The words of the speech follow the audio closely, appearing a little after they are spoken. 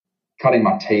cutting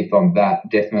my teeth on that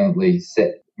definitely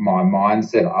set my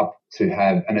mindset up to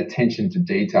have an attention to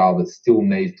detail that still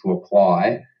needs to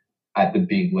apply at the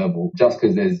big level. Just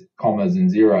because there's commas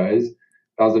and zeros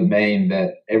doesn't mean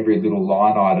that every little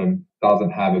line item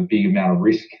doesn't have a big amount of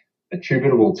risk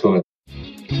attributable to it.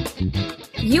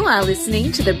 You are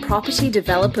listening to the Property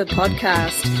Developer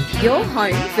Podcast, your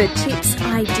home for tips,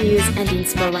 ideas and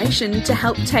inspiration to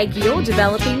help take your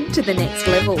developing to the next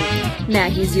level.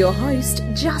 Now here's your host,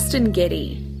 Justin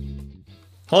Getty.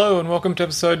 Hello and welcome to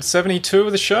episode 72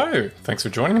 of the show. Thanks for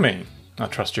joining me. I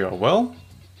trust you are well.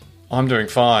 I'm doing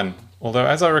fine. Although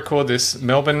as I record this,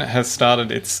 Melbourne has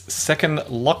started its second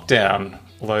lockdown,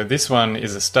 although this one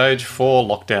is a stage 4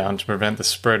 lockdown to prevent the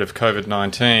spread of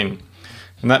COVID-19.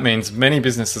 And that means many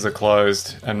businesses are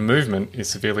closed and movement is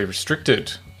severely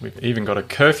restricted. We've even got a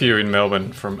curfew in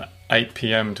Melbourne from 8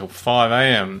 p.m. till 5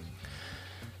 a.m.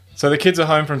 So the kids are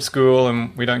home from school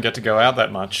and we don't get to go out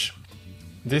that much.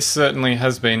 This certainly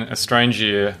has been a strange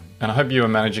year, and I hope you are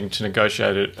managing to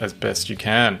negotiate it as best you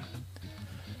can.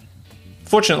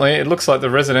 Fortunately, it looks like the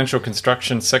residential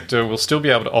construction sector will still be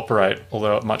able to operate,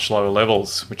 although at much lower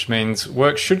levels, which means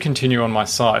work should continue on my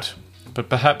site, but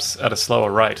perhaps at a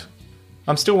slower rate.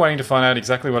 I'm still waiting to find out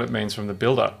exactly what it means from the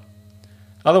builder.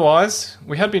 Otherwise,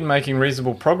 we had been making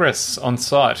reasonable progress on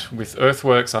site, with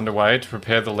earthworks underway to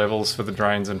prepare the levels for the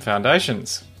drains and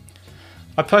foundations.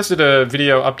 I posted a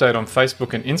video update on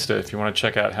Facebook and Insta if you want to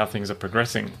check out how things are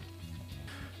progressing.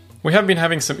 We have been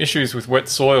having some issues with wet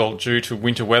soil due to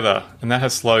winter weather, and that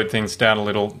has slowed things down a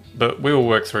little, but we will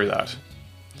work through that.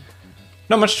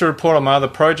 Not much to report on my other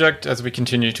project as we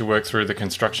continue to work through the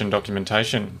construction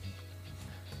documentation.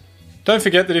 Don't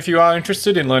forget that if you are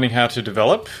interested in learning how to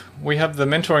develop, we have the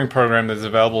mentoring program that is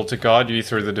available to guide you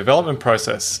through the development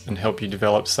process and help you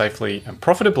develop safely and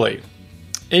profitably.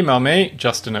 Email me,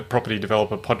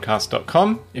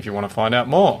 justin@propertydeveloperpodcast.com, if you want to find out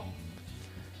more.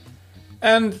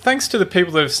 And thanks to the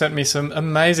people that have sent me some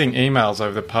amazing emails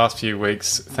over the past few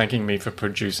weeks thanking me for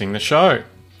producing the show.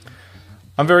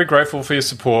 I'm very grateful for your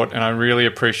support and I really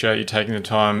appreciate you taking the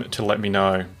time to let me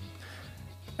know.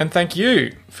 And thank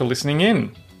you for listening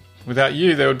in. Without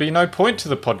you, there would be no point to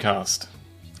the podcast.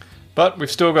 But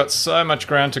we've still got so much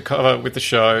ground to cover with the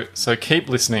show, so keep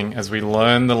listening as we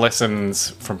learn the lessons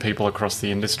from people across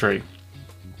the industry.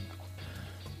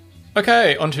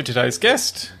 Okay, on to today's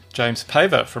guest, James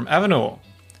Paver from Avenor.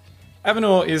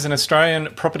 Avenor is an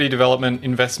Australian property development,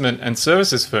 investment and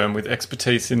services firm with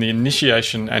expertise in the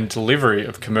initiation and delivery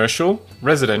of commercial,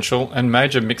 residential and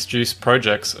major mixed-use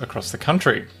projects across the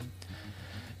country.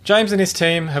 James and his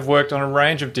team have worked on a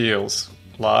range of deals,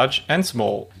 large and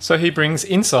small, so he brings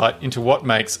insight into what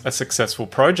makes a successful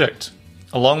project,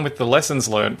 along with the lessons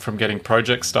learned from getting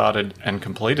projects started and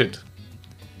completed.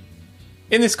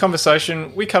 In this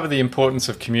conversation, we cover the importance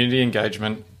of community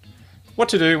engagement, what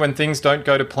to do when things don't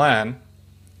go to plan,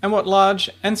 and what large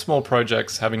and small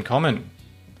projects have in common.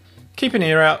 Keep an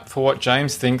ear out for what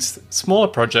James thinks smaller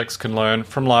projects can learn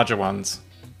from larger ones.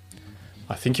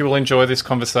 I think you will enjoy this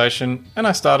conversation, and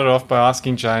I started off by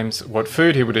asking James what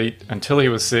food he would eat until he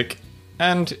was sick,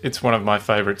 and it's one of my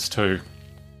favourites too.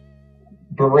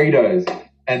 Burritos,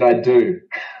 and I do.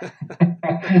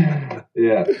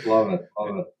 Yeah, love it.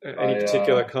 Any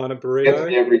particular kind of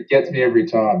burrito? Gets me every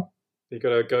time. You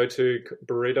got a go-to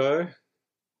burrito?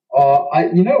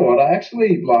 You know what? I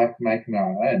actually like making my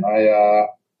own.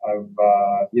 I've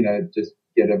just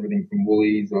get everything from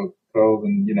Woolies or Coles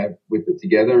and, whip it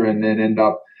together and then end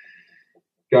up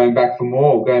going back for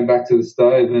more, going back to the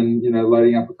stove and,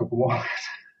 loading up a couple more.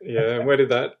 Yeah, and where did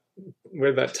that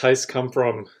taste come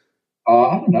from?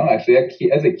 I don't know, actually.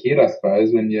 As a kid, I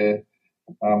suppose, when we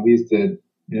used to,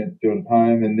 do it at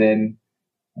home and then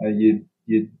you'd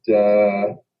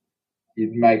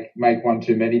make one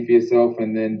too many for yourself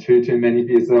and then two too many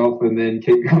for yourself and then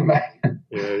keep going back.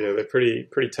 Yeah, they're pretty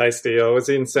tasty. I was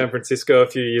in San Francisco a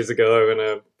few years ago and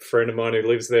a friend of mine who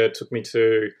lives there took me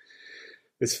to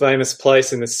this famous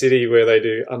place in the city where they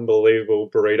do unbelievable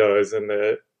burritos and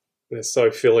they're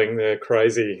so filling, they're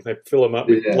crazy. They fill them up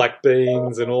with black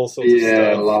beans and all sorts of stuff. Yeah,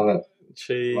 I love it.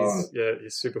 Cheese. Yeah, you're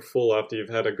super full after you've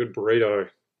had a good burrito.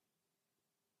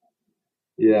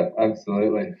 Yeah,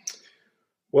 absolutely.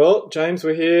 Well, James,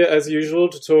 we're here as usual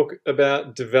to talk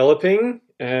about developing,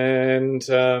 and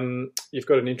you've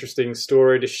got an interesting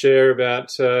story to share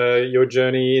about your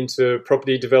journey into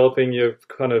property developing. You're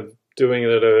kind of doing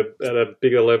it at a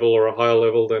bigger level or a higher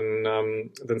level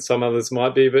than some others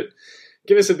might be. But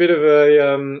give us a bit of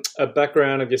a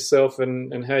background of yourself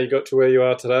and how you got to where you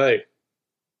are today.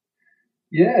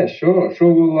 Yeah, sure.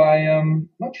 Well, I'm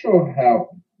not sure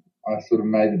how I sort of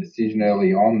made the decision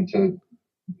early on to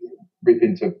rip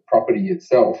into property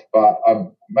itself, but I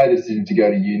made the decision to go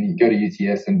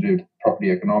to UTS and do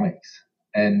property economics.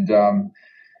 And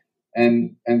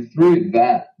through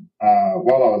that,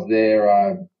 while I was there,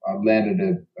 I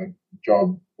landed a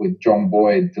job with John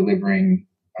Boyd delivering,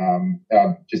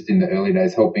 just in the early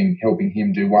days, helping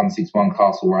him do 161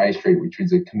 Castlereagh Street, which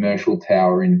was a commercial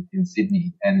tower in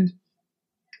Sydney. And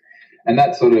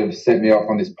that sort of set me off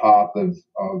on this path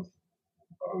of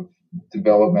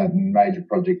development and major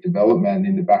project development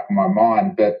in the back of my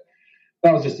mind. But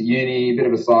that was just at uni, a bit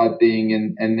of a side thing.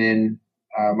 And then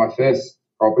my first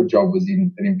proper job was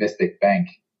in an Investec bank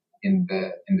in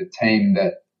the team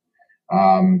that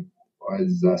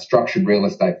was structured real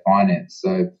estate finance,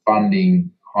 so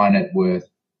funding high net worth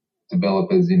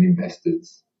developers and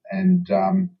investors. And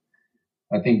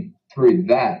I think through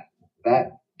that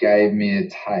gave me a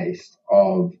taste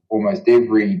of almost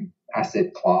every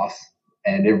asset class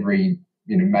and every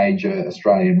major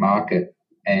Australian market.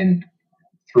 And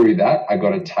through that, I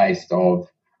got a taste of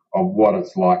what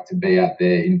it's like to be out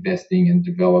there investing and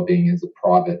developing as a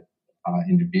private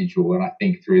individual. And I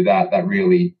think through that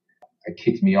really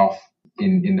kicked me off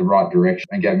in the right direction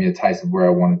and gave me a taste of where I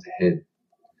wanted to head.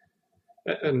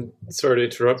 And sorry to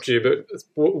interrupt you, but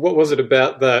what was it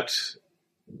about that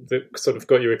sort of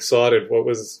got you excited? What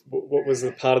was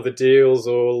the part of the deals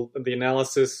or the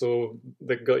analysis or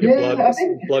that got your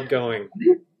blood going?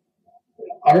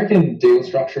 I reckon deal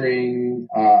structuring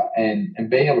and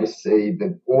being able to see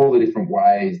all the different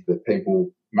ways that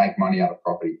people make money out of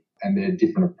property and their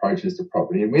different approaches to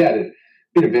property. And we had a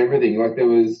bit of everything. Like there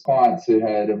was clients who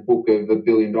had a book of $1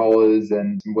 billion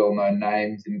and some well-known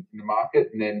names in the market.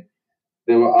 And then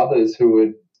there were others who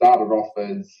had started off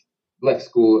as left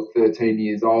school at 13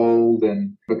 years old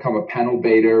and become a panel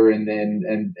beater and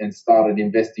then and started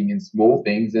investing in small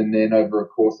things. And then over a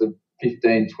course of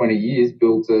 15, 20 years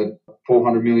built a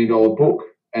 $400 million book.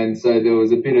 And so there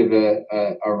was a bit of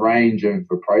a range of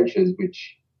approaches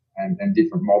and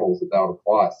different models that they would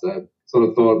apply. So sort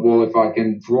of thought, well, if I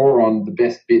can draw on the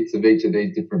best bits of each of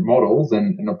these different models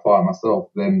and apply it myself,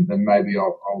 then maybe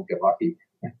I'll get lucky.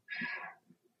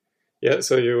 Yeah,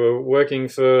 so you were working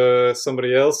for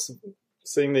somebody else,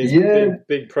 seeing these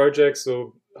big projects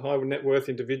or high net worth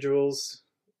individuals.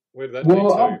 Where did that lead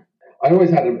to? I always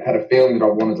had a feeling that I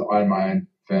wanted to own my own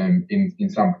firm in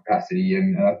some capacity,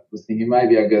 and I was thinking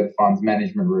maybe I'll go the funds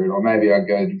management route or maybe I'll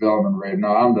go development route. And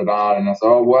I ummed and ahed, and I said,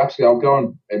 oh, well, actually, I'll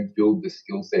go and build the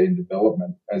skill set in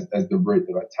development as the route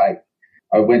that I take.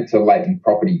 I went to Leighton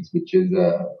Properties, which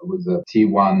was a tier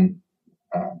 1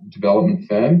 development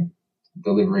firm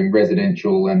delivering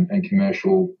residential and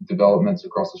commercial developments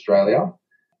across Australia.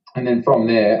 And then from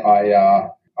there, I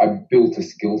built a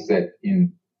skill set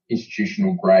in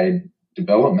institutional grade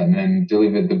development and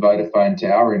delivered the Vodafone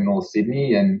Tower in North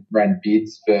Sydney and ran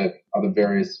bids for other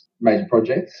various major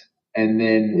projects. And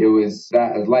then it was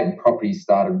that as Leighton Properties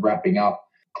started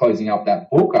closing up that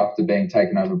book after being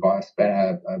taken over by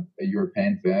a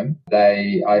European firm,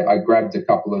 I grabbed a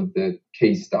couple of the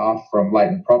key staff from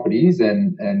Leighton Properties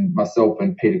and myself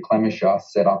and Peter Clemisher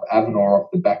set up Avenor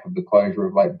off the back of the closure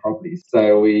of Leighton Properties.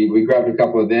 So we grabbed a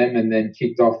couple of them and then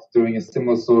kicked off doing a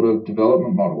similar sort of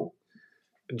development model.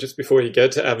 Just before you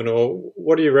get to Avenor,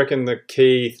 what do you reckon the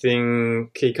key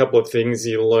couple of things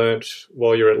you learnt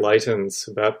while you're at Leighton's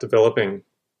about developing?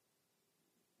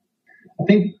 I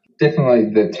think definitely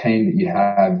the team that you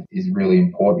have is really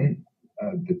important.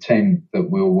 The team that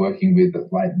we were working with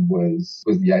at Leighton was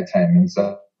the A-team, and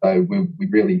so we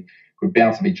really could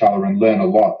bounce off each other and learn a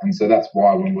lot. And so that's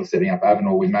why when we were setting up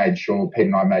Avenor, Pete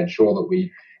and I made sure that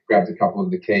we grabbed a couple of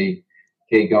the key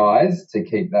guys to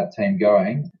keep that team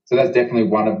going. So that's definitely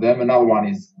one of them. Another one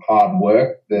is hard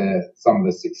work. Some of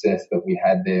the success that we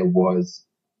had there was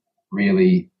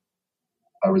really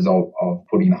a result of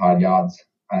putting the hard yards.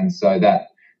 And so that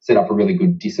set up a really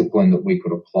good discipline that we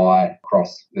could apply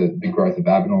across the growth of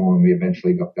Avenor when we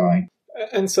eventually got going.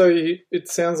 And so it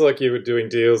sounds like you were doing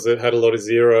deals that had a lot of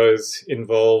zeros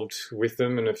involved with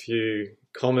them and a few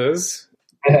commas.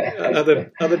 Are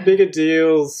the bigger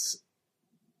deals,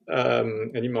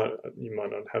 and you might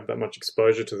not have that much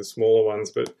exposure to the smaller ones,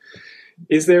 but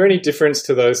is there any difference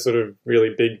to those sort of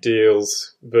really big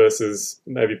deals versus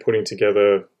maybe putting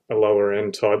together a lower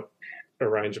end type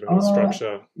arrangement or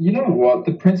structure? You know what?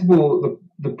 The principles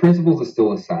are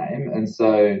still the same,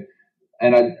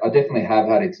 and I definitely have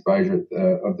had exposure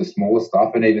of the smaller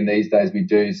stuff, and even these days we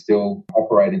do still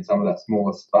operate in some of that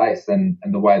smaller space and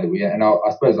the way that we. And I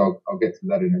suppose I'll get to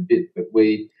that in a bit, but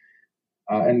we.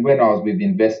 And when I was with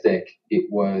Investec,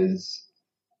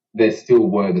 there still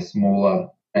were the smaller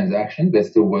transactions, there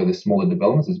still were the smaller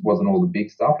developments. It wasn't all the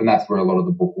big stuff, and that's where a lot of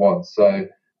the book was. So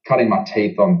cutting my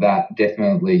teeth on that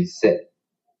definitely set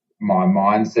my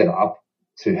mindset up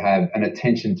to have an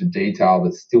attention to detail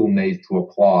that still needs to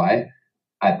apply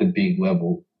at the big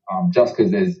level. Just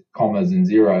because there's commas and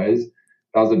zeros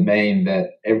doesn't mean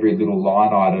that every little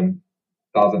line item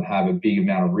doesn't have a big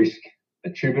amount of risk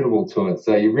attributable to it.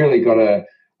 So you really got to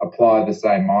apply the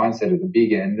same mindset at the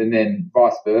big end, and then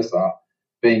vice versa,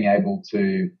 being able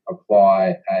to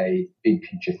apply a big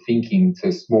picture thinking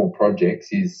to small projects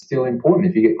is still important.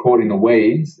 If you get caught in the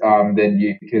weeds, then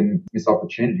you can miss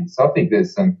opportunities. So I think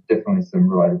there's definitely some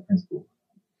related principles.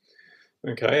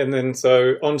 Okay, and then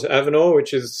so on to Avenor,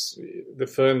 which is the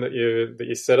firm that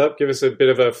you set up. Give us a bit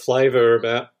of a flavour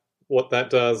about what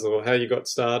that does or how you got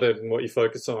started and what you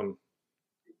focus on.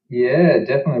 Yeah,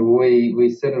 definitely. We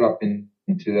set it up in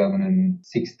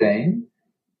 2016,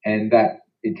 and that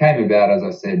it came about, as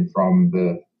I said, from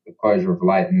the closure of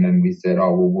Leighton, and we said,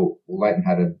 Leighton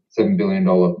had a $7 billion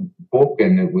book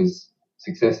and it was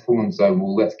successful, and so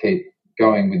let's keep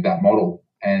going with that model.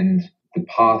 And the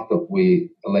path that we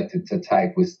elected to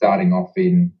take was starting off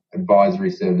in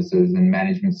advisory services and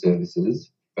management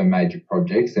services for major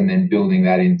projects, and then building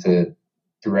that into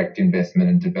direct investment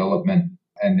and development,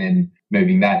 and then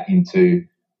moving that into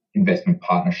investment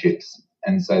partnerships.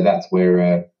 And so that's where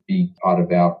a big part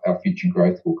of our future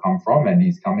growth will come from and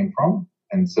is coming from.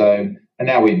 And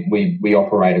now we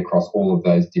operate across all of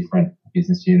those different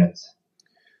business units.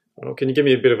 Well, can you give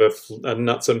me a bit of a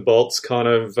nuts and bolts kind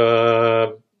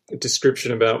of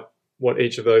description about what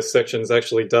each of those sections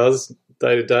actually does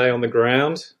day to day on the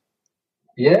ground?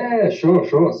 Yeah, sure.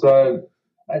 So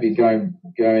maybe going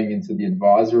into the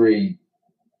advisory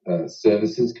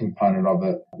services component of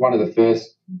it. One of the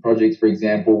first projects, for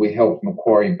example, we helped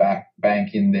Macquarie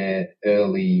Bank in their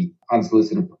early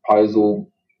unsolicited proposal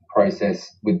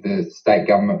process with the state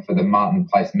government for the Martin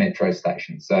Place metro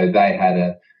station. So they had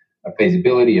a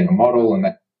feasibility and a model, and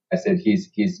they said, here's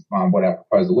what our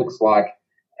proposal looks like.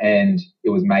 And it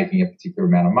was making a particular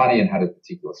amount of money and had a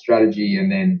particular strategy.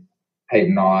 And then Pete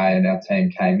and I and our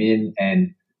team came in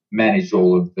and managed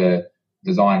all of the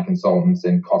design consultants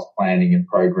and cost planning and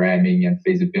programming and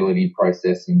feasibility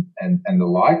process and the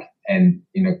like, and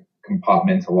in a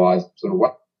compartmentalized sort of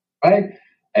way,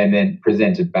 and then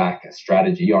presented back a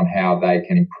strategy on how they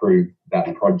can improve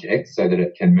that project so that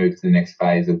it can move to the next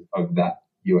phase of that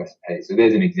USP. So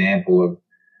there's an example of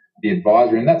the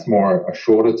advisory, and that's more a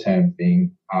shorter term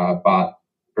thing, but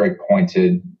very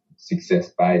pointed,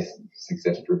 success-based,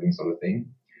 success-driven sort of thing,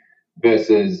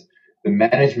 versus the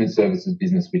management services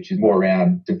business, which is more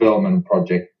around development and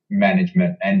project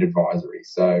management and advisory.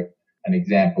 So an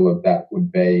example of that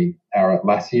would be our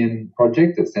Atlassian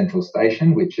project at Central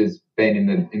Station, which has been in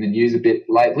the news a bit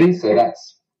lately. So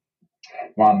that's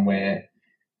one where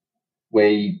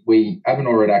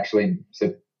Avenor had actually,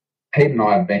 so Pete and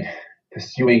I have been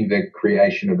pursuing the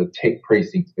creation of a tech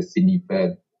precinct for Sydney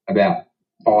for about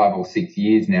 5 or 6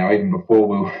 years now, even before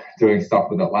we were doing stuff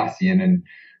with Atlassian, and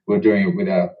we were doing it with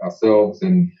ourselves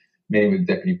and meeting with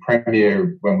Deputy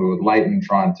Premier when we were with Leighton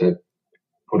trying to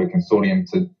put a consortium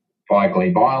to buy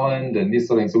Glebe Island and this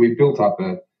sort of thing. So we built up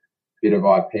a bit of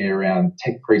IP around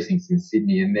tech precincts in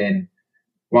Sydney, and then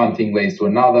one thing leads to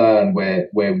another, and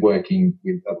we're working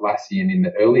with Atlassian in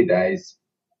the early days,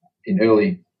 in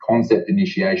early concept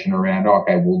initiation around,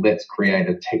 let's create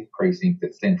a tech precinct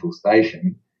at Central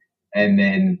Station. And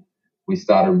then we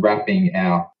started wrapping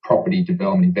our property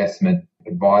development investment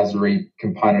advisory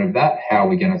component of that. How are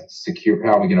we going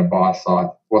to buy a site?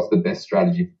 What's the best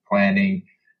strategy for planning?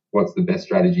 What's the best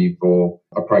strategy for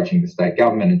approaching the state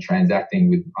government and transacting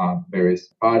with various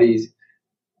parties,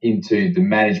 into the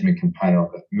management component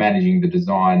of it, managing the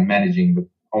design, managing the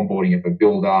onboarding of a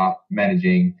builder,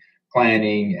 managing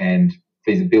planning and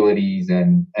feasibilities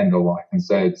and the like. And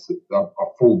so it's a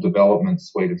full development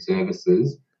suite of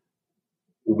services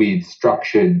with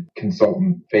structured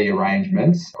consultant fee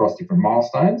arrangements across different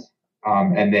milestones,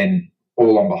 and then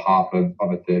all on behalf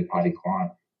of a third-party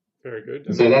client. Very good.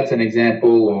 And so that's an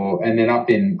example. And then up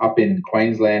in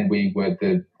Queensland, we were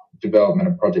the development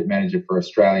and project manager for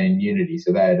Australian Unity.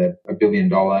 So they had a $1 billion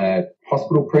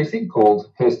hospital precinct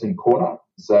called Hurston Quarter.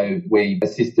 So we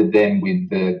assisted them with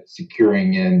the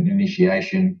securing and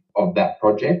initiation of that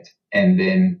project, and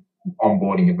then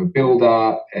onboarding of a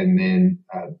builder, and then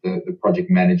the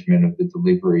project management of the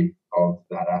delivery of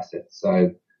that asset.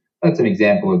 So that's an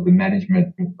example of the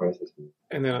management process.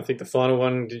 And then I think the final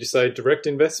one, did you say direct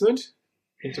investment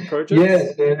into projects?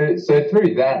 Yeah, so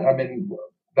through that, I mean,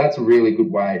 that's a really good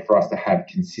way for us to have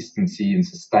consistency and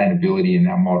sustainability in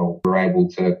our model. We're able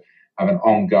to have an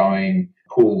ongoing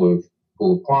pool of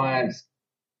clients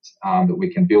that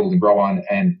we can build and grow on,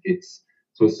 and it's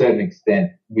to a certain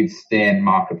extent, withstand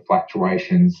market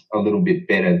fluctuations a little bit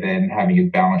better than having a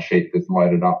balance sheet that's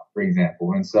loaded up, for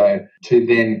example. And so to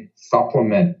then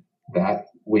supplement that,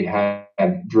 we have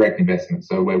direct investment.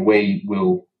 So where we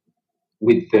will,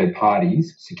 with third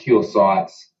parties, secure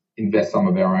sites, invest some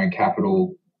of our own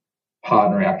capital,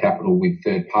 partner our capital with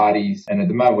third parties. And at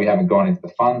the moment, we haven't gone into the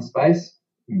fund space.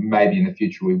 Maybe in the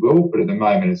future we will, but at the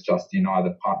moment it's just in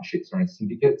either partnerships or in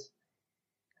syndicates.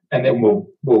 And then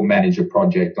we'll manage a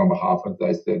project on behalf of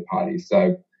those third parties.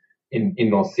 So in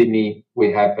North Sydney,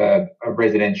 we have a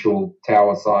residential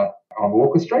tower site on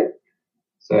Walker Street.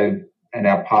 So, and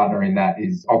our partner in that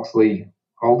is Oxley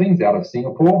Holdings out of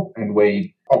Singapore, and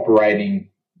we operating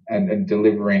and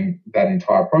delivering that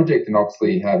entire project. And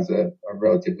Oxley has a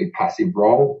relatively passive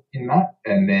role in that.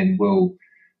 And then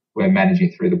we're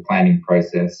managing through the planning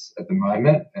process at the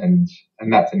moment. And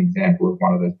that's an example of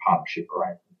one of those partnership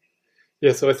arrangements.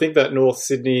 Yeah, so I think that North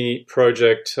Sydney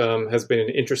project has been an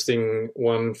interesting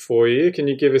one for you. Can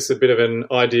you give us a bit of an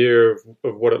idea of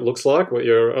what it looks like, what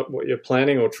you're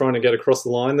planning or trying to get across the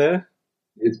line there?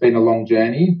 It's been a long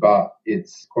journey, but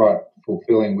it's quite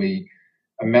fulfilling. We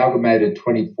amalgamated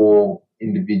 24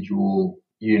 individual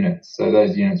units. So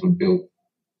those units were built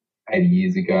 80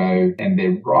 years ago, and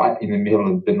they're right in the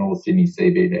middle of the North Sydney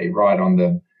CBD, right on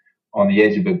the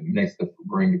edge of it next to the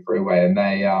Warringah Freeway. And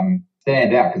they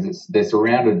stand out because they're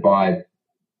surrounded by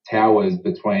towers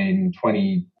between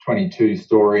 22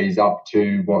 stories up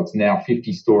to what's now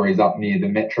 50 stories up near the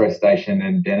metro station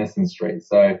and Denison Street.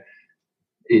 So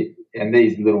and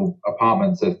these little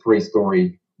apartments are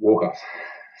 3-story walk-ups.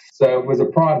 So it was a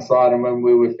prime site, and when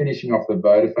we were finishing off the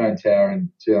Vodafone Tower in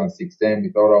 2016,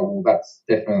 we thought, oh, well, that's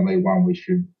definitely one we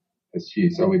should pursue.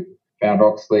 So we found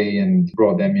Oxley and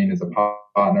brought them in as a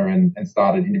partner and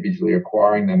started individually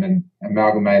acquiring them and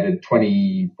amalgamated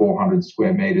 2,400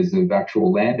 square metres of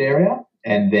actual land area,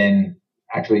 and then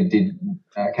actually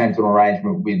came to an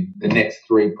arrangement with the next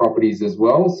 3 properties as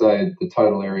well. So the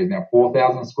total area is now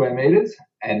 4,000 square metres,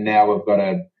 and now we've got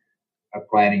a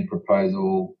planning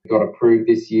proposal got approved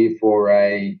this year for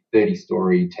a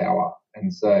 30-story tower.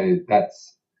 And so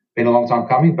that's been a long time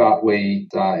coming, but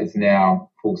it's now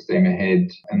full steam ahead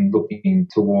and looking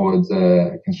towards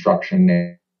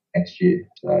construction next year,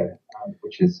 so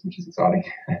which is exciting.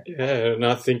 Yeah, and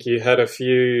I think you had a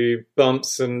few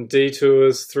bumps and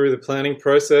detours through the planning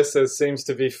process, as seems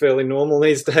to be fairly normal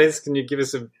these days. Can you give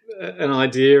us an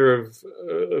idea of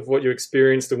what you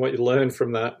experienced and what you learned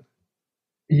from that?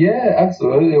 Yeah,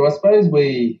 absolutely. Well, I suppose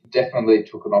we definitely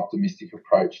took an optimistic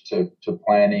approach to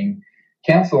planning.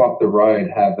 Council up the road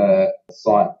have a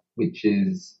site which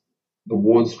is the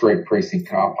Ward Street Precinct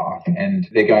car park, and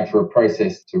they're going through a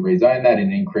process to rezone that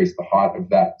and increase the height of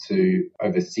that to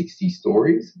over 60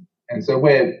 stories. And so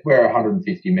we're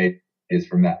 150 metres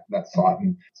from that site.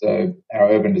 And so our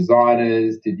urban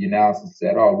designers did the analysis and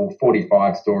said, oh, well,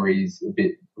 45 stories, a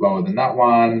bit lower than that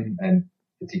one, and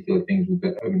particular things with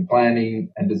the urban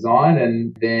planning and design,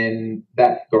 and then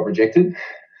that got rejected.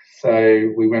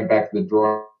 So we went back to the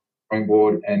drawing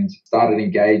board and started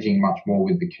engaging much more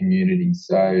with the community.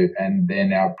 So, and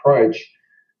then our approach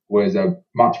was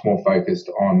much more focused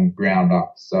on ground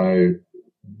up. So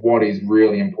what is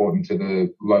really important to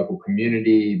the local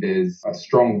community, there's a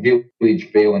strong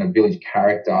village feel and a village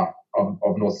character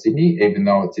of North Sydney, even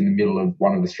though it's in the middle of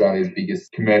one of Australia's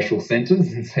biggest commercial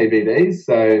centres and CBDs.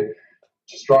 So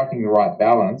striking the right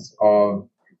balance of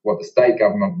what the state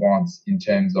government wants in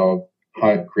terms of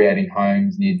creating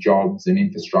homes near jobs and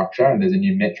infrastructure, and there's a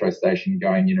new metro station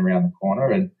going in around the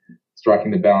corner, and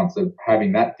striking the balance of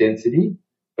having that density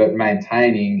but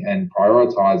maintaining and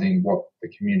prioritising what the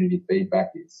community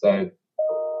feedback is. So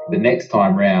the next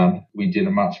time round, we did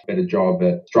a much better job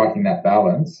at striking that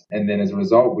balance, and then as a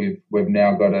result, we've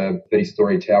now got a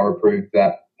 30-story tower approved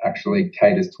that actually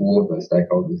caters to all of those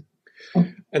stakeholders.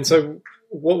 And so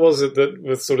what was it that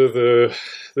was sort of the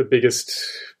biggest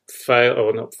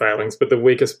not failings, but the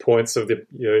weakest points of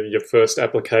your first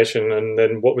application, and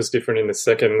then what was different in the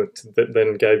second that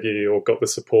then gave you or got the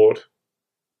support?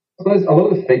 I suppose a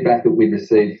lot of the feedback that we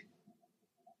received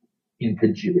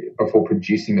before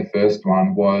producing the first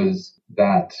one was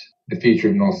that the future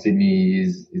of North Sydney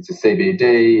it's a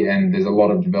CBD, and there's a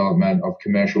lot of development of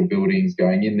commercial buildings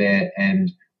going in there,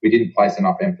 and we didn't place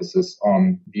enough emphasis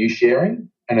on view sharing.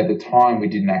 And at the time, we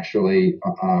didn't actually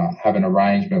have an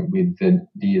arrangement with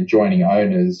the adjoining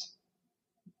owners,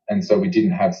 and so we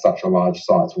didn't have such a large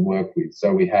site to work with.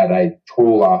 So we had a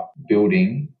taller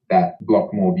building that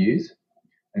blocked more views.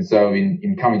 And so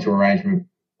in coming to an arrangement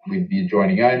with the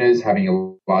adjoining owners, having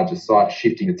a larger site,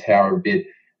 shifting the tower a bit,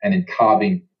 and then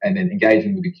carving and then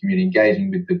engaging with the community, engaging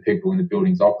with the people in the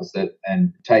buildings opposite,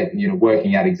 and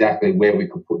working out exactly where we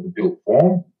could put the built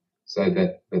form so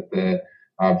that the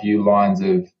view lines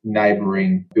of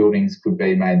neighbouring buildings could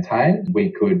be maintained.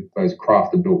 We could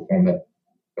craft a built form that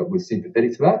was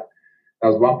sympathetic to that. That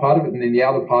was one part of it. And then the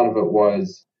other part of it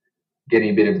was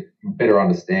getting a better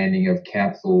understanding of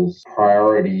council's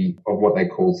priority of what they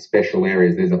call special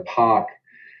areas. There's a park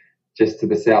just to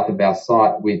the south of our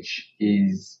site, which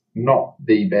is not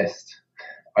the best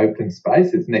open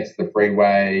space. It's next to the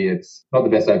freeway. It's not the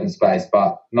best open space,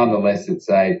 but nonetheless, it's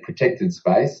a protected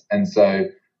space. And so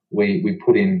we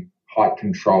put in height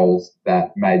controls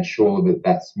that made sure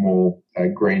that small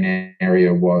green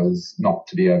area was not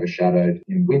to be overshadowed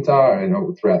in winter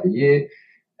and throughout the year.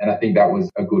 And I think that was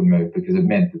a good move because it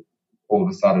meant that all of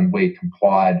a sudden we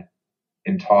complied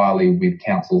entirely with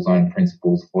council's own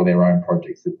principles for their own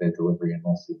projects that they're delivering in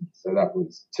North Sydney. So that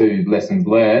was 2 lessons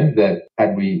learned that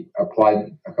had we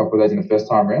applied a couple of those in the first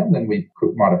time round, then we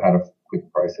might have had a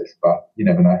quick process, but you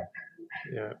never know.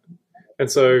 Yeah. And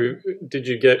so did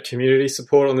you get community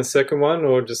support on the second one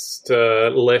or just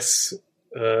less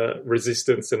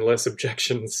resistance and less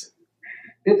objections?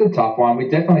 It's a tough one. We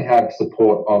definitely have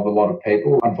support of a lot of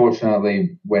people.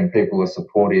 Unfortunately, when people are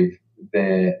supportive,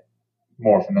 they're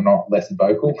more often than not less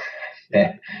vocal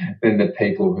than the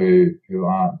people who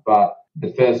aren't. But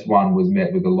the first one was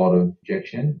met with a lot of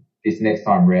objection. This next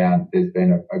time round, there's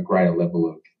been a greater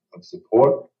level of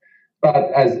support.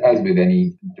 But as with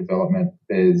any development,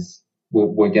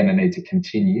 we're going to need to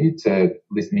continue to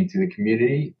listening to the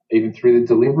community, even through the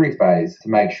delivery phase, to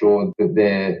make sure that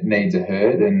their needs are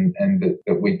heard and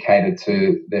that we cater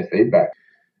to their feedback.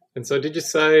 And so did you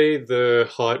say the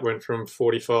height went from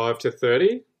 45 to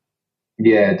 30?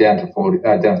 Yeah, down to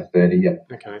 30, yeah.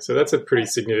 Okay, so that's a pretty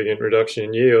significant reduction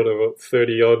in yield of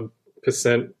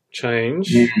 30-odd%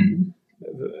 change. Mm-hmm.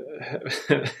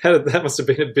 That must have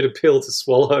been a bit of pill to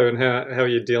swallow, and how are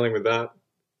you dealing with that?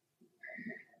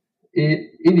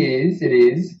 It is.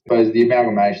 I suppose the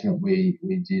amalgamation that we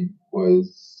did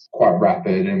was quite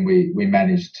rapid, and we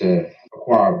managed to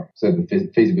acquire so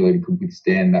the feasibility could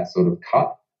withstand that sort of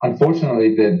cut.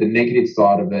 Unfortunately, the negative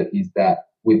side of it is that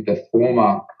with the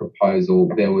former proposal,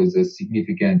 there was a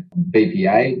significant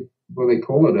VPA, what they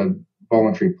call it, a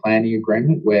voluntary planning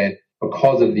agreement, where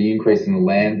because of the increase in the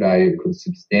land value, it could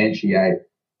substantiate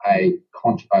a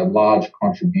large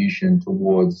contribution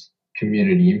towards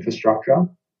community infrastructure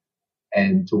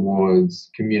and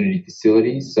towards community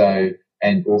facilities,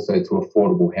 and also to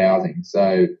affordable housing.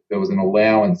 So there was an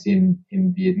allowance in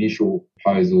the initial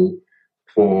proposal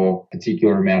for a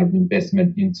particular amount of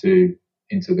investment into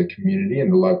the community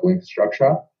and the local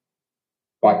infrastructure.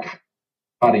 By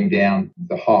cutting down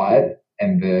the height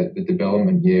and the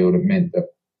development yield, it meant that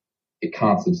it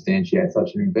can't substantiate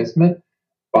such an investment.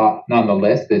 But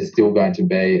nonetheless, there's still going to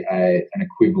be an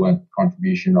equivalent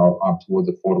contribution towards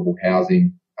affordable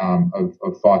housing of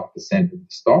 5% of the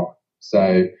stock.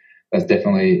 So that's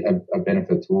definitely a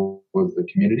benefit towards the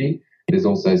community. There's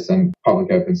also some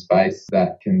public open space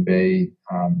that can be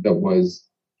that was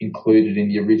included in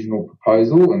the original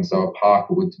proposal, and so a park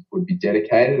would be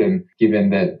dedicated. And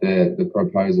given that the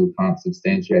proposal can't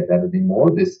substantiate that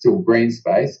anymore, there's still green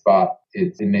space, but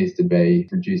it needs to be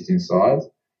reduced in size.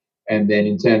 And then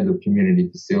in terms of community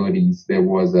facilities, there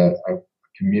was a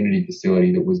community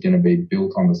facility that was going to be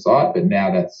built on the site, but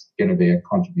now that's going to be a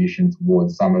contribution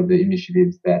towards some of the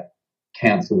initiatives that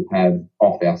council have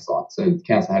off our site. So the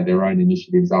council have their own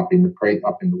initiatives up in the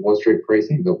Wall Street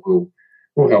precinct that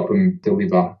will help them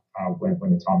deliver when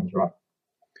the time is right.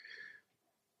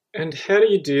 And how do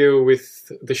you deal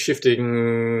with the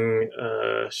shifting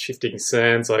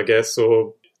sands, I guess,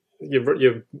 or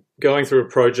you're going through a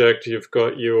project, you've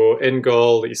got your end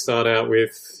goal that you start out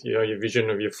with, your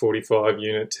vision of your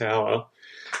 45-unit tower,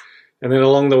 and then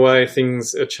along the way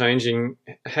things are changing.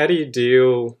 How do you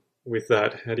deal with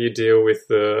that? How do you deal with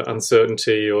the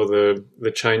uncertainty or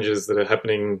the changes that are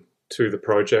happening to the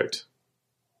project?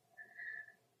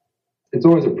 It's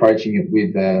always approaching it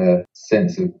with a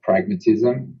sense of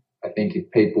pragmatism. I think if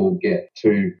people get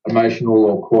too emotional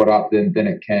or caught up, then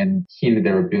it can hinder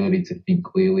their ability to think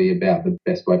clearly about the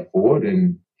best way forward.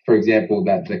 And for example,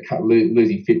 that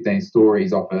losing 15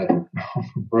 stories off a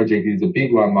project is a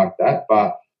big one like that,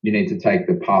 but you need to take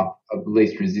the path of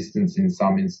least resistance in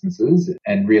some instances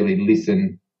and really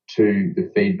listen to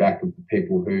the feedback of the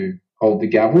people who hold the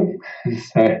gavel.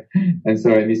 And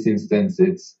so in this instance,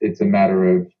 it's a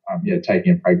matter of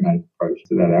taking a pragmatic approach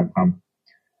to that outcome.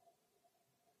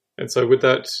 And so with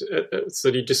that, so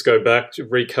you just go back to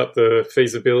recut the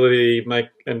feasibility,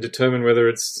 and determine whether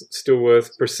it's still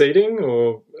worth proceeding,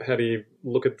 or how do you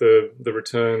look at the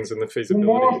returns and the feasibility?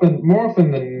 More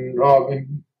often than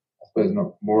I suppose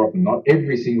not more often not.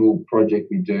 Every single project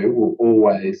we do will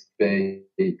always be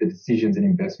the decisions and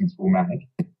investments we'll make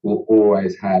will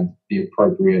always have the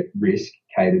appropriate risk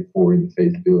catered for in the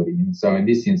feasibility. And so in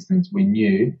this instance, we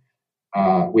knew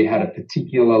we had a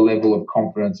particular level of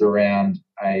confidence around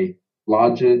a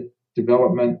larger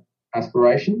development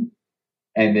aspiration,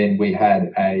 and then we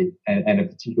had a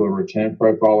particular return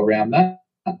profile around that.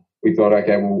 We thought,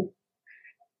 okay, well,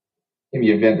 in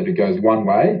the event that it goes one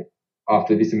way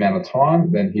after this amount of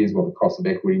time, then here's what the cost of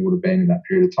equity would have been in that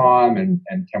period of time, and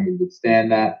can we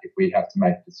withstand that? If we have to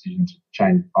make a decision to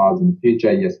change paths in the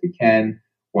future, yes, we can.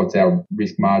 What's our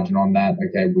risk margin on that?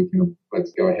 Okay,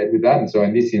 let's go ahead with that. And so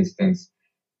in this instance,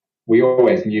 we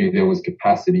always knew there was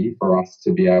capacity for us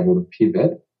to be able to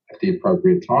pivot at the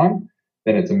appropriate time.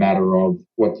 Then it's a matter of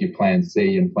what your plan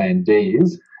C and plan D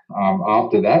is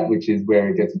after that, which is where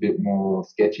it gets a bit more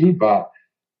sketchy, but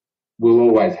we'll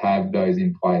always have those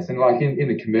in place. And like in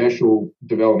the commercial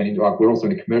development, like we're also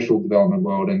in the commercial development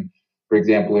world, and for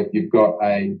example, if you've got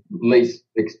a lease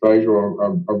exposure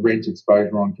or a rent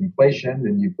exposure on completion,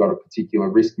 then you've got a particular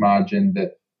risk margin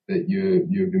that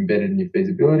you've embedded in your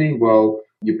feasibility. Well,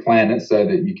 you plan it so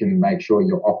that you can make sure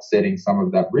you're offsetting some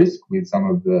of that risk with some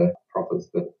of the profits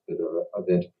that are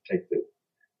there to protect it.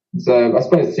 So I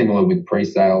suppose similar with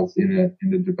pre-sales in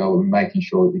the development, making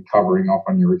sure that you're covering off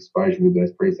on your exposure with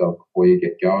those pre-sales before you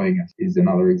get going is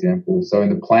another example. So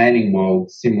in the planning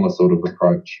world, similar sort of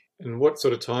approach. And what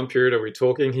sort of time period are we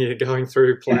talking here going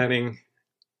through planning?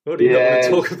 What do you want to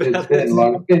talk about?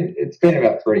 It's been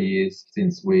about 3 years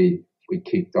since we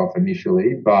kicked off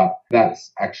initially, but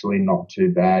that's actually not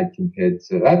too bad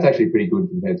that's actually pretty good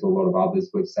compared to a lot of others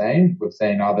we've seen. We've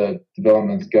seen other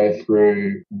developments go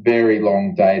through very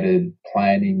long dated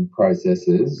planning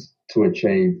processes to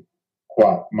achieve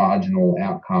quite marginal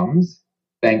outcomes.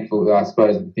 Thankfully, I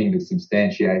suppose the thing that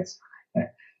substantiates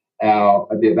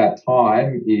that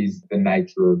time is the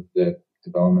nature of the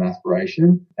development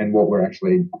aspiration and what we're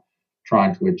actually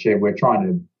trying to achieve. We're trying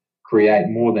to create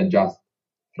more than just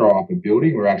throw up a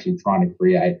building. We're actually trying to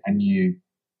create a new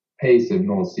piece of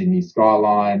North Sydney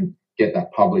skyline, get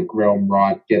that public realm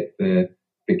right, get the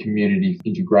community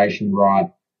integration right,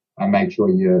 and make sure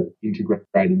you're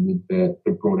integrating with the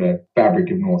broader fabric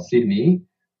of North Sydney,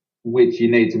 which you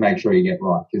need to make sure you get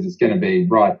right because it's going to be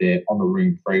right there on the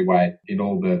Ring Freeway in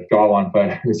all the skyline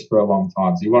photos for a long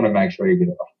time. So you want to make sure you get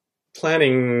it right.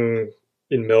 Planning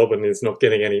in Melbourne is not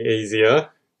getting any easier.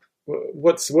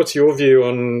 What's your view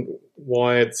on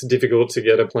why it's difficult to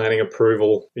get a planning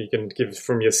approval? You can give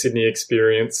from your Sydney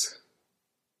experience.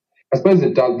 I suppose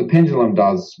it does. The pendulum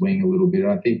does swing a little bit.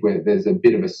 And I think there's a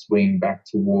bit of a swing back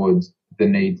towards the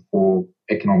need for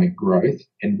economic growth.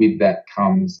 And with that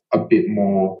comes a bit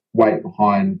more weight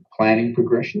behind planning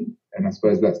progression. And I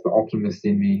suppose that's the optimist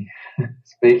in me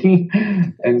speaking.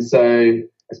 And so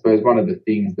I suppose one of the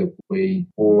things that we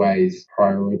always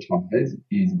prioritise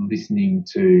is listening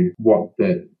to what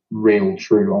the real,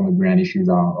 true, on-the-ground issues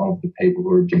are of the people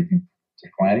who are objecting to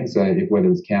planning. So whether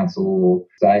it's council or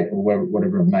state or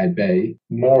whatever it may be,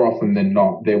 more often than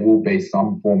not, there will be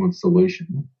some form of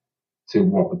solution to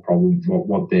what the problem,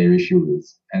 what their issue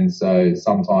is. And so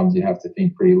sometimes you have to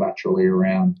think pretty laterally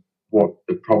around what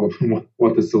the problem,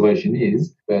 what the solution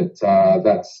is. But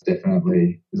that's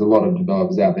definitely, there's a lot of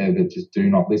developers out there that just do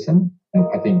not listen. And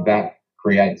I think that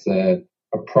creates a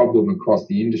problem across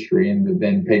the industry, and that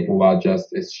then people are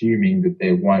just assuming that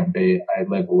there won't be a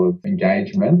level of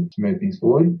engagement to move things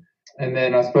forward. And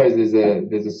then I suppose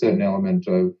there's a certain element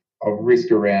of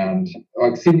risk around,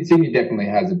 like Sydney definitely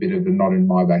has a bit of a not in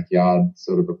my backyard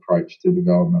sort of approach to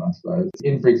development, I suppose.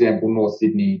 In, for example, North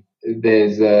Sydney,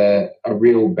 there's a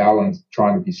real balance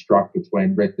trying to be struck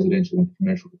between residential and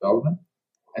commercial development.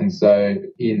 And so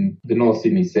in the North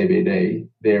Sydney CBD,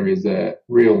 there is a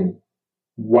real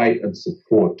weight of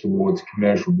support towards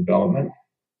commercial development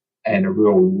and a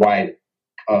real weight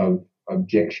of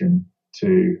objection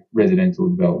to residential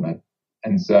development.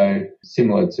 And so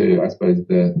similar to, I suppose,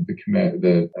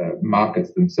 the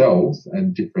markets themselves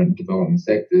and different development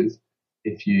sectors,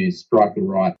 if you strike the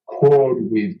right chord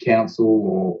with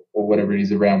council or whatever it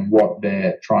is around what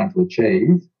they're trying to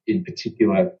achieve in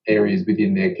particular areas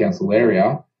within their council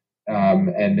area,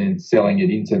 and then selling it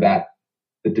into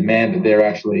the demand that they're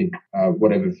actually,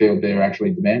 whatever field they're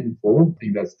actually demanding for, I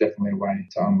think that's definitely a way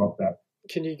to unlock that.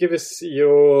 Can you give us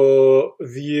your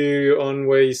view on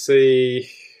where you see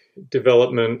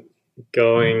development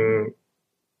going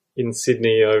in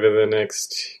Sydney over the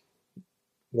next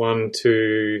 1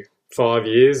 to 5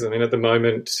 years? I mean, at the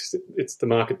moment, the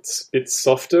market's a bit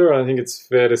softer, I think it's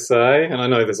fair to say. And I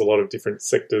know there's a lot of different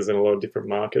sectors and a lot of different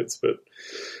markets, but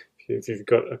if you've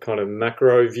got a kind of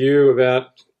macro view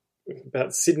about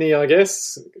Sydney, I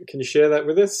guess, can you share that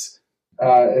with us?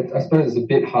 I suppose it's a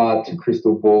bit hard to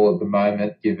crystal ball at the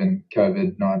moment given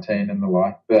COVID-19 and the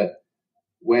like, but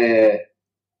we're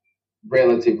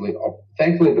relatively,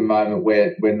 thankfully at the moment,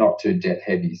 we're not too debt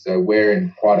heavy. So we're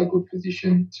in quite a good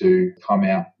position to come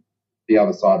out the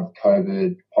other side of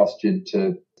COVID, postured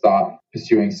to start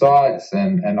pursuing sites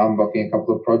and unlocking a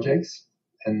couple of projects.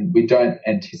 And we don't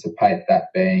anticipate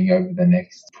that being over the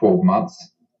next 12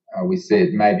 months. We see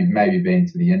it maybe being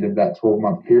to the end of that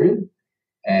 12-month period.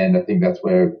 And I think that's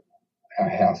where our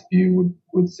house view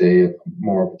would see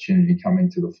more opportunity coming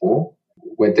to the fore.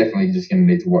 We're definitely just going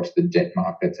to need to watch the debt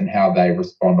markets and how they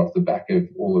respond off the back of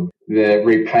all of the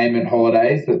repayment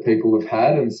holidays that people have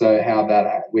had. And so how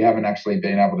that we haven't actually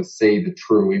been able to see the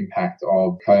true impact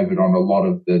of COVID on a lot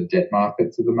of the debt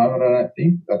markets at the moment, I don't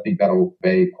think. I think that'll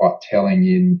be quite telling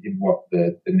in what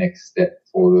the next step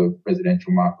for the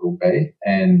residential market will be.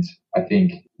 And I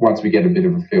think once we get a bit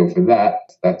of a feel for that,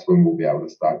 that's when we'll be able to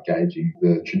start gauging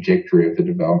the trajectory of the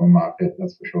development market,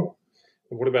 that's for sure.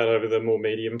 What about over the more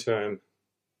medium term?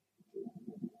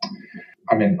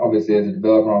 I mean, obviously, as a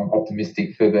developer, I'm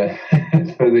optimistic for the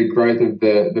for the growth of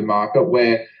the market.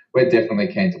 We're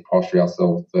definitely keen to posture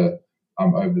ourselves for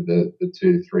over the 2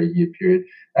 to 3 year period.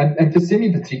 And for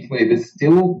Sydney particularly, there's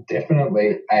still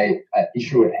definitely a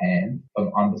issue at hand of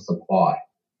undersupply.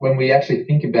 When we actually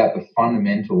think about the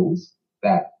fundamentals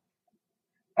that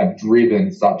have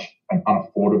driven such an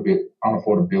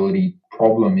unaffordability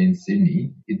problem in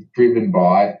Sydney, it's driven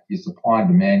by your supply and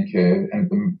demand curve, and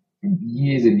for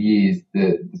years and years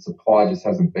the supply just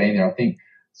hasn't been there. I think I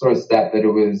saw a stat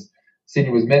that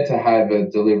Sydney was meant to have a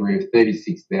delivery of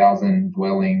 36,000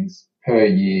 dwellings per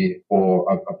year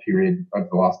for a period over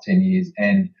the last 10 years,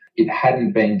 and it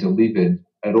hadn't been delivered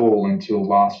at all until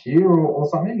last year or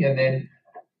something, and then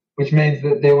which means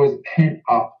that there was pent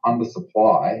up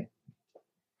undersupply,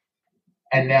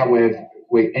 and now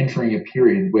we're entering a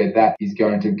period where that is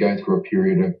going to go through a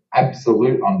period of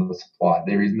absolute undersupply.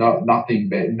 There is nothing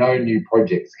but no new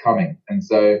projects coming. And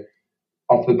so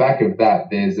off the back of that,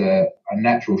 there's a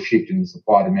natural shift in the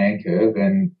supply demand curve.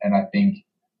 And I think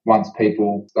once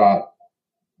people start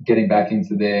getting back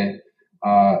into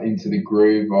the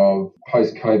groove of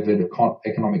post-COVID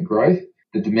economic growth,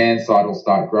 the demand side will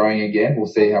start growing again. We'll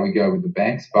see how we go with the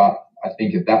banks, but I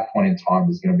think at that point in time,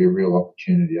 there's going to be a real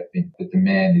opportunity. I think the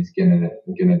demand is going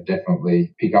to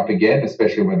definitely pick up again,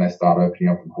 especially when they start opening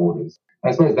up the borders.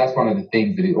 And I suppose that's one of the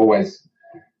things that it always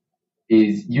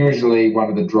is usually one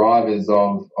of the drivers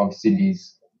of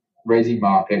Sydney's resi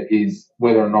market is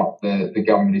whether or not the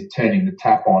government is turning the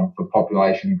tap on for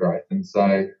population growth. And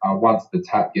so once the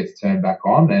tap gets turned back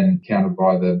on and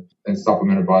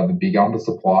supplemented by the big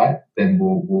undersupply, then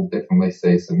we'll definitely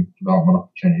see some development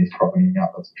opportunities cropping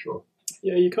up, that's for sure.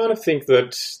 Yeah, you kind of think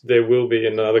that there will be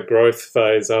another growth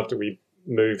phase after we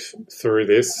move through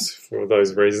this for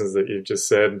those reasons that you've just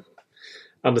said.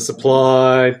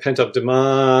 Undersupply, pent-up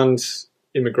demand,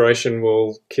 immigration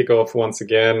will kick off once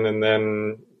again, and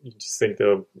then you just think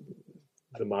the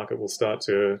market will start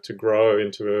to grow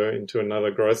into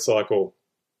another growth cycle.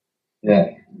 Yeah,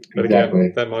 but exactly.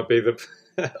 Again, that might be the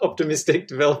optimistic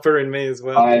developer in me as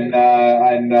well. I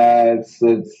know.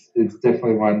 It's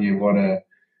definitely one you want to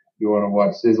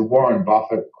watch. There's a Warren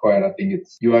Buffett quote. I think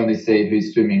it's you only see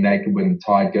who's swimming naked when the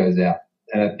tide goes out.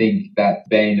 And I think that's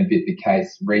been a bit the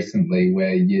case recently,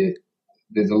 where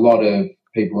there's a lot of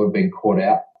people who have been caught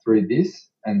out through this,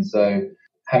 and so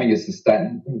having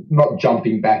not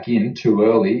jumping back in too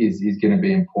early is going to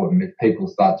be important. If people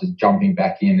start just jumping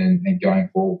back in and going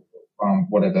for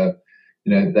whatever,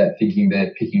 that thinking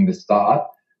they're picking the start,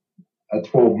 a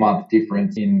 12-month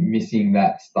difference in missing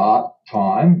that start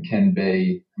time can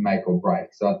be make or break.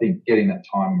 So I think getting that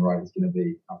time right is going to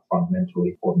be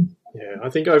fundamentally important. Yeah, I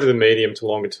think over the medium to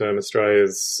longer term,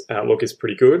 Australia's outlook is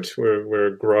pretty good. We're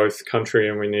a growth country,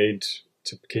 and we need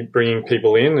to keep bringing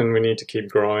people in, and we need to keep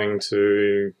growing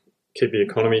to keep the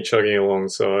economy chugging along.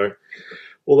 So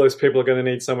all those people are going to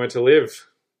need somewhere to live.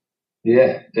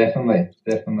 Yeah, definitely.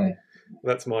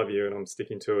 That's my view, and I'm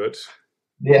sticking to it.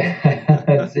 Yeah,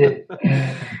 that's it.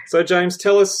 So, James,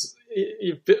 tell us,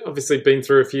 you've obviously been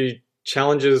through a few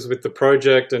challenges with the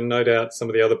project, and no doubt some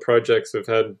of the other projects have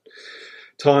had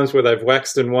times where they've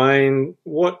waxed and waned.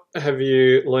 What have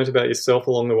you learnt about yourself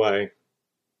along the way?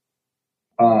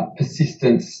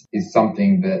 Persistence is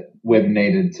something that we've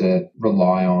needed to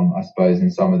rely on, I suppose, in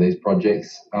some of these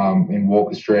projects. In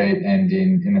Walker Street and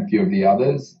in a few of the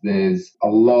others, there's a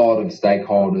lot of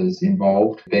stakeholders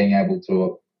involved. Being able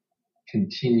to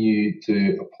continue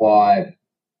to apply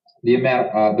the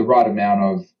right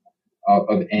amount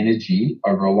of energy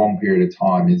over a long period of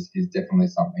time is definitely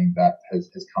something that has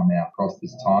come out across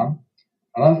this time.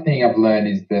 Another thing I've learned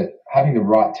is that having the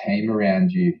right team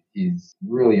around you is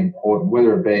really important,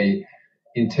 whether it be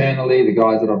internally, the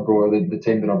guys that I've brought, the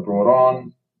team that I've brought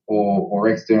on, or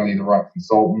externally, the right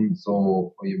consultants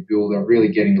or your builder. Really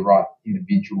getting the right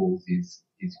individuals is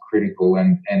critical.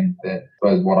 And that, I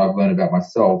suppose what I've learned about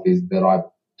myself is that I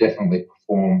definitely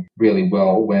perform really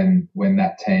well when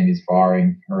that team is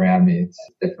firing around me. It's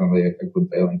definitely a good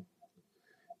feeling.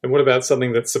 And what about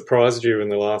something that surprised you in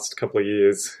the last couple of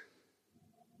years?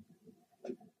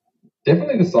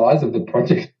 Definitely the size of the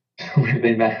project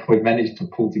we've managed to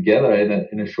pull together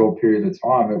in a short period of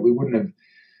time. We wouldn't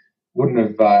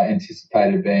have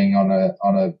anticipated being on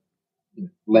a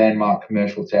landmark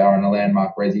commercial tower and a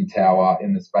landmark resi tower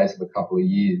in the space of a couple of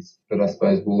years. But I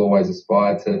suppose we'll always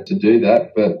aspire to do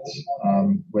that. But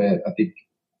we're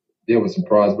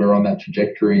surprised we're on that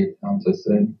trajectory so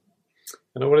soon.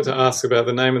 And I wanted to ask about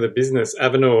the name of the business,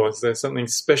 Avenor. Is there something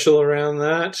special around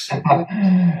that?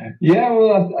 Yeah,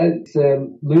 well, it's a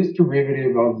loose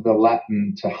derivative of the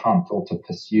Latin to hunt or to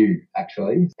pursue,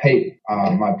 actually. Pete,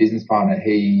 my business partner,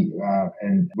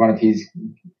 and one of his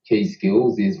key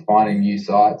skills is finding new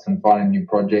sites and finding new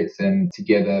projects, and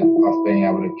together us being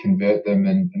able to convert them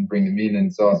and bring them in.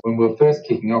 And so when we were first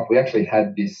kicking off, we actually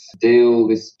had this deal.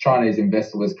 This Chinese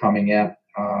investor was coming out.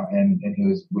 And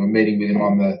we were meeting with him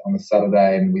on the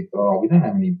Saturday, and we thought, we don't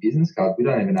have any business cards. We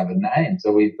don't even have a name.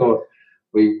 So we thought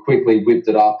we quickly whipped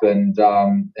it up and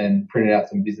printed out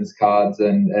some business cards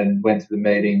and went to the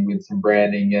meeting with some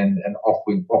branding and off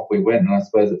we went. And I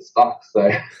suppose it stuck.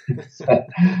 So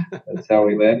that's how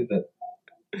we landed it.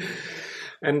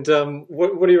 And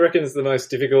what do you reckon is the most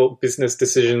difficult business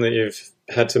decision that you've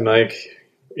had to make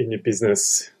in your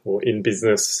business or in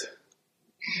business?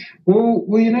 Well,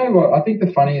 you know what? I think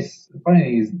the funny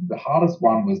thing is the hardest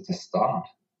one was to start,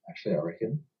 actually, I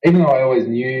reckon. Even though I always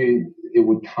knew it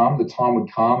would come, the time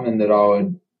would come, and that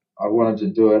I wanted to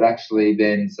do it, actually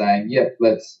then saying, yep,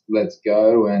 let's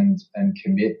go and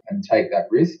commit and take that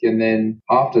risk. And then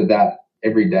after that,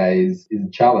 every day is a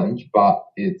challenge, but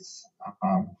it's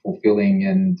fulfilling,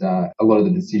 and a lot of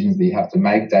the decisions that you have to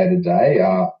make day to day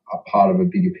are part of a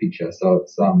bigger picture. So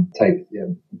it's a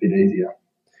bit easier.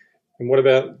 And what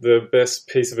about the best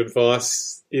piece of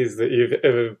advice is that you've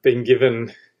ever been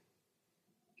given?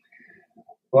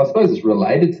 Well, I suppose it's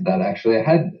related to that, actually.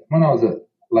 When I was at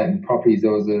Leighton Properties,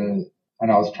 and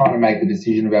I was trying to make a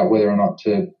decision about whether or not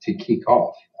to kick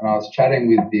off. And I was chatting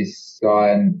with this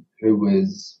guy who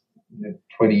was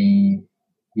 20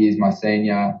 years my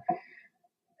senior.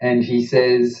 And he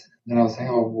says, and I was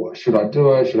saying, should I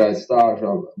do it? Should I start?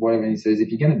 Whatever. And he says, if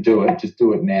you're going to do it, just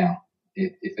do it now.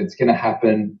 If it's going to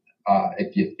happen,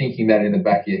 if you're thinking that in the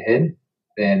back of your head,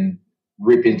 then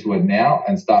rip into it now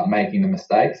and start making the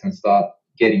mistakes and start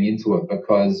getting into it,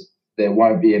 because there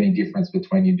won't be any difference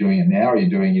between you doing it now or you're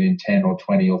doing it in 10 or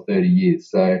 20 or 30 years.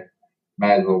 So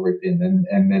may as well rip in.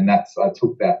 And then I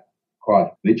took that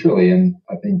quite literally. And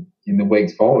I think in the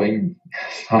weeks following,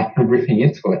 started ripping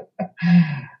into it.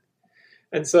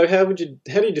 And so how do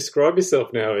you describe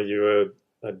yourself now? Are you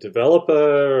a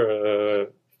developer, a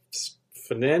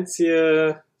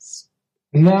financier?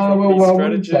 No, well, I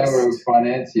wouldn't say we're a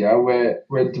financier. We're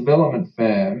a development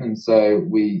firm, and so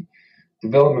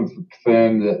development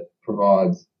firm that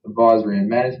provides advisory and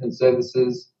management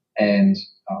services and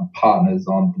partners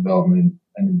on development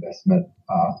and investment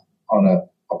on an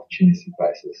opportunistic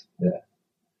basis. Yeah.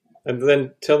 And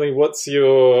then tell me, what's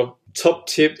your top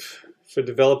tip for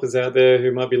developers out there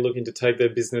who might be looking to take their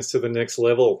business to the next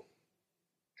level?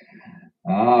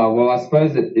 Well, I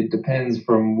suppose it depends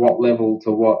from what level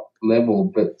to what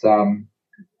level, but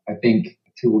I think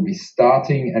it would be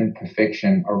starting and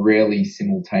perfection are rarely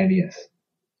simultaneous.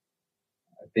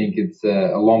 I think it's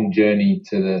a long journey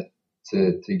to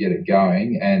get it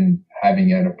going, and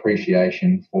having an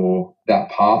appreciation for that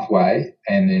pathway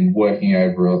and then working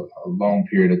over a long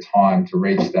period of time to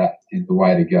reach that is the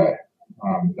way to go.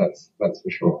 That's for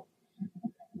sure.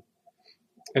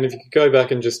 And if you could go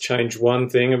back and just change one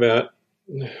thing about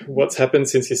what's happened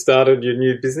since you started your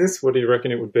new business, what do you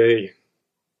reckon it would be?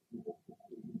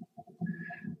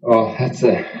 Oh, that's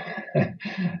a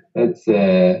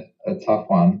tough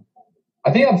one.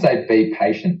 I think I'd say be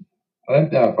patient. I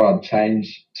don't know if I'd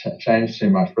change too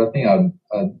much, but I think I'd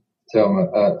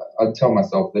tell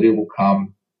myself that it will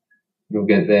come, you'll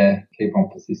get there, keep on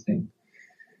persisting.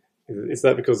 Is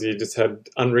that because you just had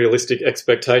unrealistic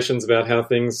expectations about how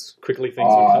things would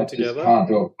come together?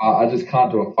 I just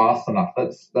can't do it fast enough.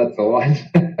 That's all.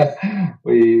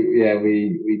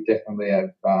 We definitely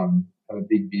have a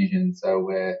big vision. So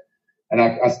I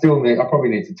probably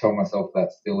need to tell myself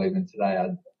that still even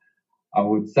today. I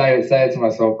would say it to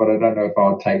myself, but I don't know if I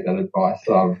would take that advice.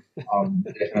 So I'm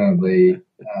definitely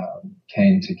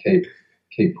keen to keep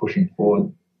pushing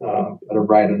forward at a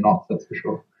rate of knots. That's for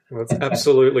sure. Well, it's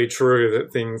absolutely true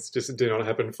that things just do not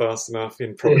happen fast enough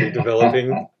in property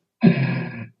developing.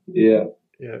 Yeah,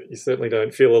 you certainly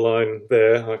don't feel alone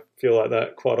there. I feel like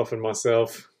that quite often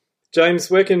myself.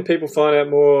 James, where can people find out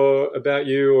more about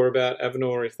you or about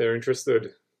Avenor if they're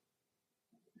interested?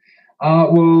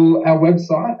 Well, our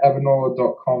website,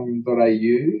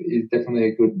 avenor.com.au, is definitely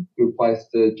a good place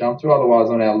to jump to. Otherwise,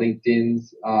 on our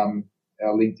LinkedIn's, our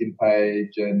LinkedIn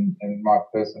page and my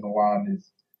personal one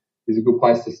is a good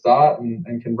place to start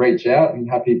and can reach out,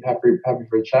 and happy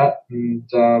for a chat, and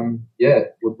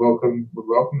would welcome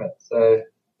it. So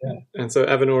yeah. And so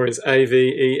Avenor is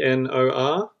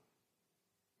Avenor?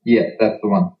 Yeah, that's the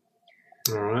one.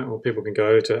 All right. Well, people can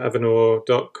go to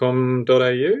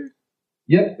avenor.com.au.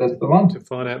 Yep, that's the one. To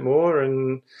find out more.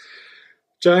 And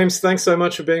James, thanks so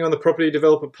much for being on the Property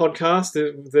Developer Podcast.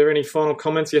 Are there any final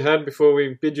comments you had before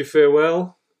we bid you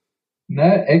farewell?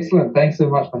 No, excellent. Thanks so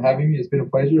much for having me. It's been a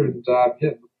pleasure, and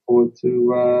look forward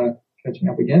to catching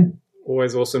up again.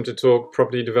 Always awesome to talk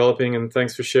property developing, and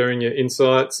thanks for sharing your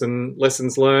insights and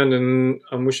lessons learned, and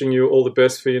I'm wishing you all the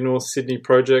best for your North Sydney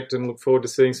project and look forward to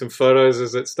seeing some photos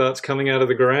as it starts coming out of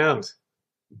the ground.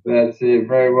 That's it.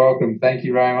 Very welcome. Thank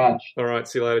you very much. All right.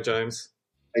 See you later, James.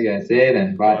 Okay. See you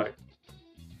then. Bye.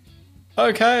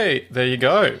 Okay. There you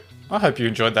go. I hope you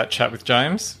enjoyed that chat with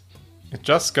James. It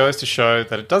just goes to show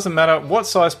that it doesn't matter what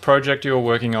size project you're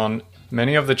working on,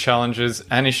 many of the challenges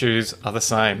and issues are the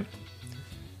same.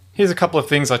 Here's a couple of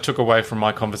things I took away from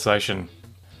my conversation.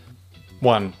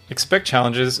 1. Expect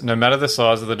challenges no matter the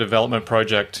size of the development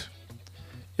project.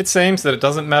 It seems that it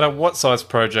doesn't matter what size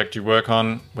project you work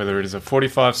on, whether it is a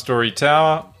 45-storey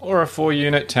tower or a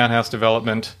 4-unit townhouse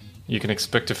development, you can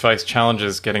expect to face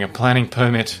challenges getting a planning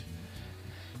permit.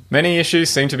 Many issues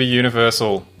seem to be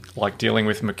universal, like dealing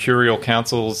with mercurial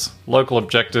councils, local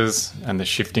objectors, and the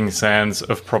shifting sands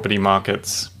of property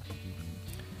markets.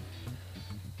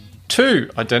 2.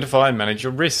 Identify and manage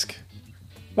your risk.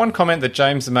 One comment that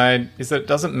James made is that it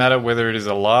doesn't matter whether it is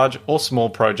a large or small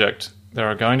project, there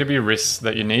are going to be risks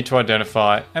that you need to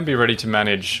identify and be ready to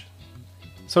manage.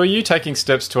 So are you taking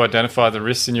steps to identify the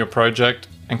risks in your project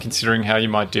and considering how you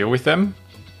might deal with them?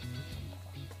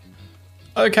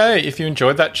 Okay, if you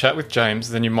enjoyed that chat with James,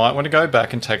 then you might want to go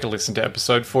back and take a listen to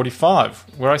episode 45,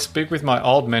 where I speak with my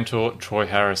old mentor, Troy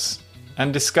Harris,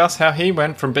 and discuss how he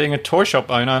went from being a toy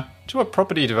shop owner to a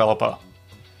property developer.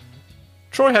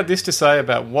 Troy had this to say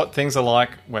about what things are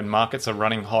like when markets are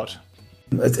running hot.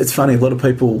 It's funny, a lot of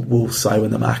people will say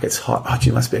when the market's hot, oh,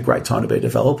 gee, it must be a great time to be a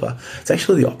developer. It's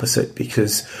actually the opposite,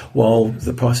 because while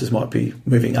the prices might be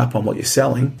moving up on what you're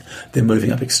selling, they're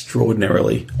moving up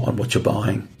extraordinarily on what you're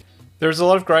buying. There's a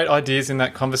lot of great ideas in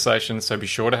that conversation, so be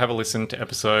sure to have a listen to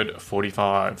episode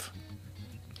 45.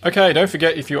 Okay, don't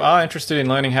forget, if you are interested in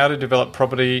learning how to develop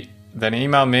property, then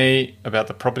email me about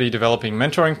the Property Developing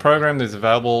Mentoring Program that is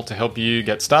available to help you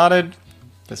get started.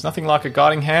 There's nothing like a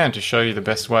guiding hand to show you the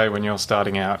best way when you're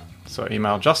starting out. So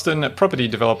email Justin at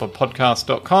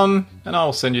propertydeveloperpodcast.com and I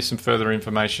will send you some further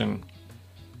information.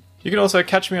 You can also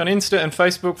catch me on Insta and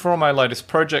Facebook for all my latest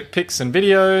project pics and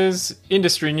videos,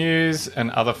 industry news,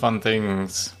 and other fun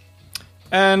things.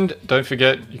 And don't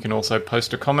forget, you can also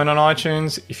post a comment on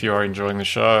iTunes if you are enjoying the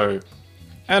show.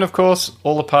 And of course,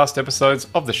 all the past episodes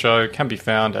of the show can be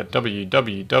found at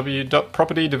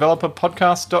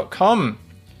www.propertydeveloperpodcast.com.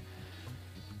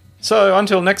 So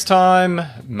until next time,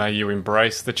 may you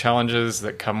embrace the challenges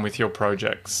that come with your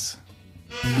projects.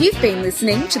 You've been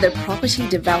listening to the Property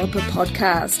Developer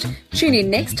Podcast. Tune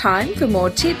in next time for more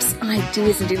tips,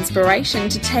 ideas and inspiration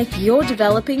to take your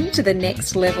developing to the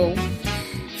next level.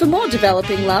 For more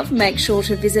developing love, make sure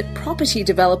to visit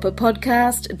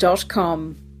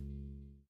propertydeveloperpodcast.com.